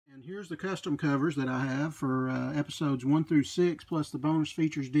And here's the custom covers that I have for episodes 1 through 6, plus the bonus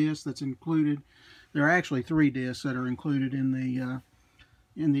features disc that's included. There are actually 3 discs that are included in the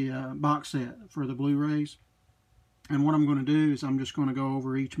box set for the Blu-rays. And what I'm going to do is I'm just going to go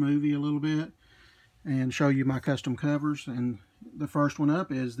over each movie a little bit and show you my custom covers. And the first one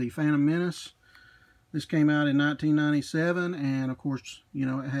up is The Phantom Menace. This came out in 1997, and of course, you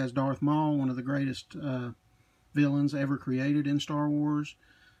know, it has Darth Maul, one of the greatest villains ever created in Star Wars.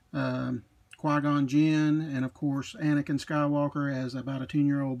 Qui-Gon Jinn, and of course Anakin Skywalker as about a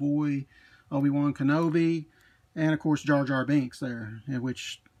 10-year-old boy, Obi-Wan Kenobi, and of course Jar Jar Binks there,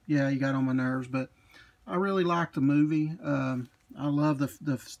 which, yeah, he got on my nerves, but I really liked the movie. I love the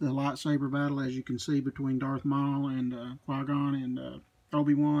lightsaber battle, as you can see, between Darth Maul and Qui-Gon and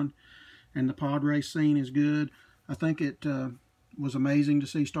Obi-Wan, and the pod race scene is good. I think it was amazing to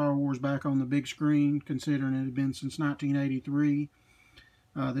see Star Wars back on the big screen, considering it had been since 1983.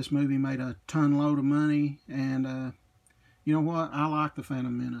 This movie made a ton load of money, and you know what? I like The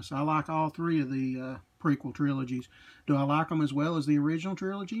Phantom Menace. I like all 3 of the prequel trilogies. Do I like them as well as the original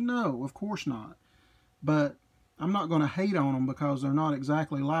trilogy? No, of course not. But I'm not going to hate on them because they're not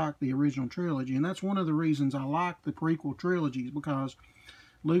exactly like the original trilogy, and that's one of the reasons I like the prequel trilogies, because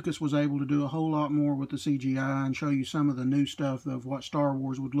Lucas was able to do a whole lot more with the CGI and show you some of the new stuff of what Star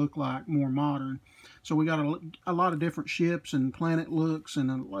Wars would look like, more modern. So we got a lot of different ships and planet looks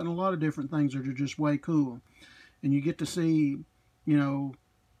and a lot of different things that are just way cool. And you get to see, you know,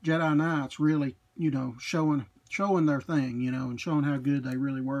 Jedi Knights really, you know, showing their thing, you know, and showing how good they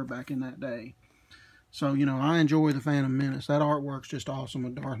really were back in that day. So, you know, I enjoy The Phantom Menace. That artwork's just awesome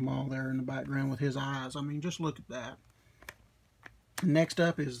with Darth Maul there in the background with his eyes. I mean, just look at that. Next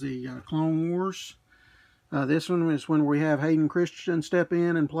up is the Clone Wars. This one is when we have Hayden Christensen step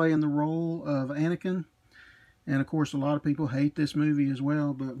in and play in the role of Anakin. And of course, a lot of people hate this movie as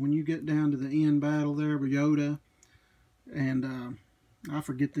well. But when you get down to the end battle there with Yoda and I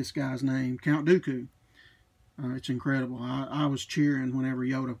forget this guy's name, Count Dooku. It's incredible. I was cheering whenever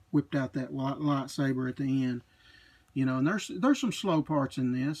Yoda whipped out that lightsaber at the end. You know, and there's some slow parts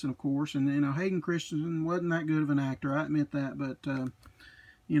in this, and of course, and you know, Hayden Christensen wasn't that good of an actor, I admit that, but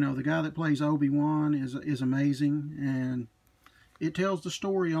you know, the guy that plays Obi-Wan is amazing, and it tells the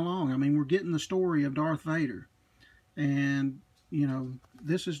story along. I mean, we're getting the story of Darth Vader, and you know,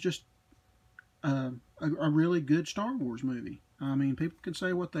 this is just a really good Star Wars movie. I mean, people can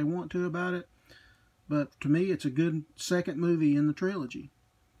say what they want to about it, but to me, it's a good second movie in the trilogy.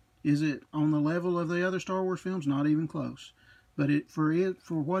 Is it on the level of the other Star Wars films? Not even close. But for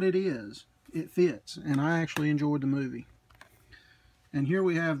what it is, it fits. And I actually enjoyed the movie. And here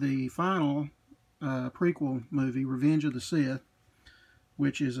we have the final prequel movie, Revenge of the Sith,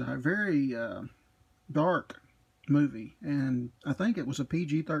 which is a very dark movie. And I think it was a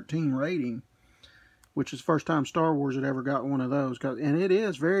PG-13 rating, which is the first time Star Wars had ever got one of those. And it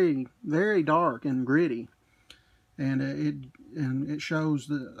is very, very dark and gritty. And it shows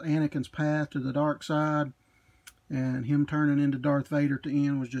Anakin's path to the dark side, and him turning into Darth Vader at the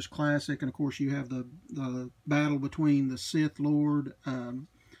end was just classic. And of course, you have the battle between the Sith Lord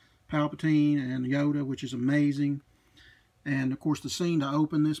Palpatine and Yoda, which is amazing. And of course, the scene to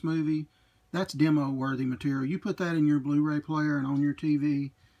open this movie, that's demo-worthy material. You put that in your Blu-ray player and on your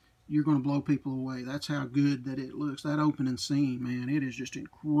TV, you're going to blow people away. That's how good that it looks. That opening scene, man, it is just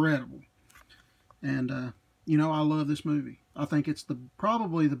incredible. And you know, I love this movie. I think it's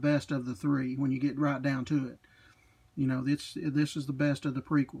probably the best of the 3 when you get right down to it. You know, this is the best of the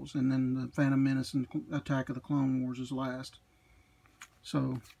prequels, and then the Phantom Menace and Attack of the Clone Wars is last.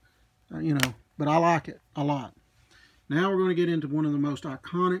 So, you know, but I like it a lot. Now we're going to get into one of the most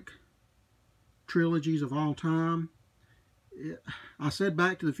iconic trilogies of all time. I said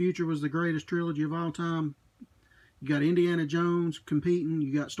Back to the Future was the greatest trilogy of all time. You got Indiana Jones competing.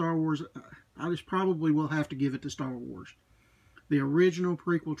 You got Star Wars. I just probably will have to give it to Star Wars. The original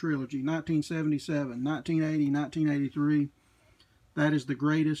prequel trilogy, 1977, 1980, 1983. That is the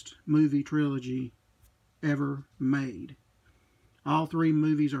greatest movie trilogy ever made. All 3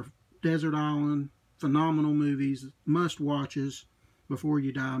 movies are Desert Island, phenomenal movies, must-watches, before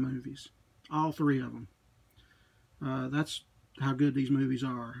you die movies. All 3 of them. That's how good these movies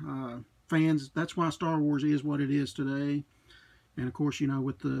are. Fans, that's why Star Wars is what it is today. And of course, you know,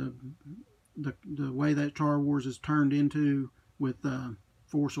 with the way that Star Wars is turned into with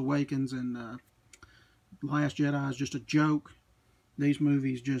Force Awakens and Last Jedi is just a joke. These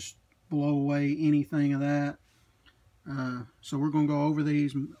movies just blow away anything of that. So we're going to go over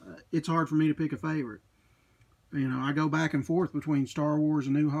these. It's hard for me to pick a favorite. You know, I go back and forth between Star Wars,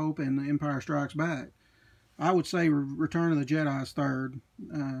 A New Hope, and Empire Strikes Back. I would say Return of the Jedi is third.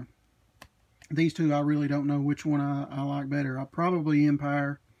 These two, I really don't know which one I like better. Probably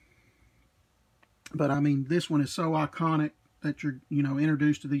Empire. But I mean, this one is so iconic that you're,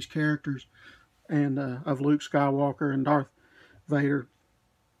 introduced to these characters and of Luke Skywalker and Darth Vader,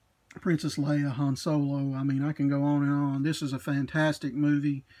 Princess Leia, Han Solo. I mean, I can go on and on. This is a fantastic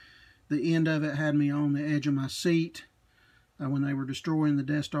movie. The end of it had me on the edge of my seat when they were destroying the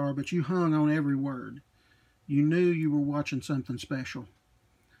Death Star, but you hung on every word. You knew you were watching something special.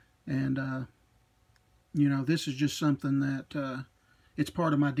 And, this is just something that it's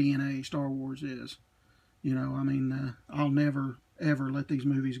part of my DNA, Star Wars is. I'll never, ever let these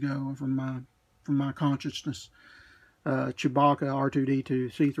movies go from my consciousness. Chewbacca,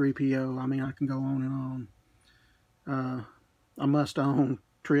 R2-D2, C-3PO, I mean, I can go on and on. A Must-Own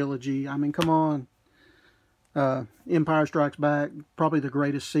trilogy, I mean, come on. Empire Strikes Back, probably the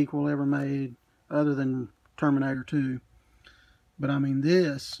greatest sequel ever made, other than Terminator 2. But, I mean,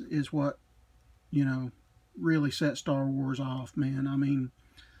 this is what, really set Star Wars off, man. I mean,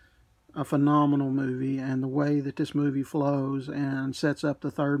 a phenomenal movie, and the way that this movie flows and sets up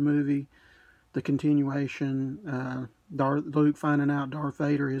the third movie, the continuation, Luke finding out Darth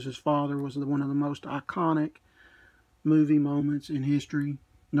Vader is his father was one of the most iconic movie moments in history.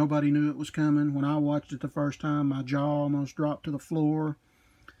 Nobody knew it was coming. When I watched it the first time, my jaw almost dropped to the floor.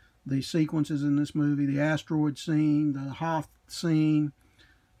 The sequences in this movie, the asteroid scene, the Hoth scene,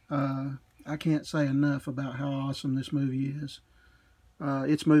 I can't say enough about how awesome this movie is.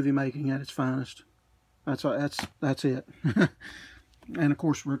 It's movie making at its finest. That's it. And of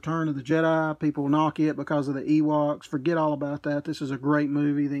course, Return of the Jedi. People knock it because of the Ewoks. Forget all about that. This is a great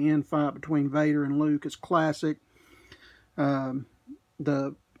movie. The end fight between Vader and Luke is classic.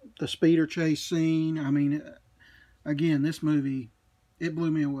 The speeder chase scene. I mean, again, this movie, it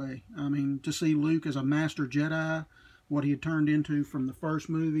blew me away. I mean, to see Luke as a master Jedi, what he had turned into from the first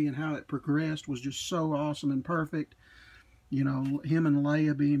movie and how it progressed was just so awesome and perfect. Him and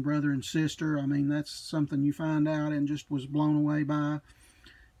Leia being brother and sister, I mean, that's something you find out and just was blown away by.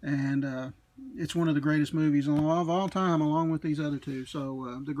 And it's one of the greatest movies of all time, along with these other two.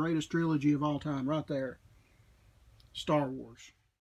 So, the greatest trilogy of all time, right there. Star Wars.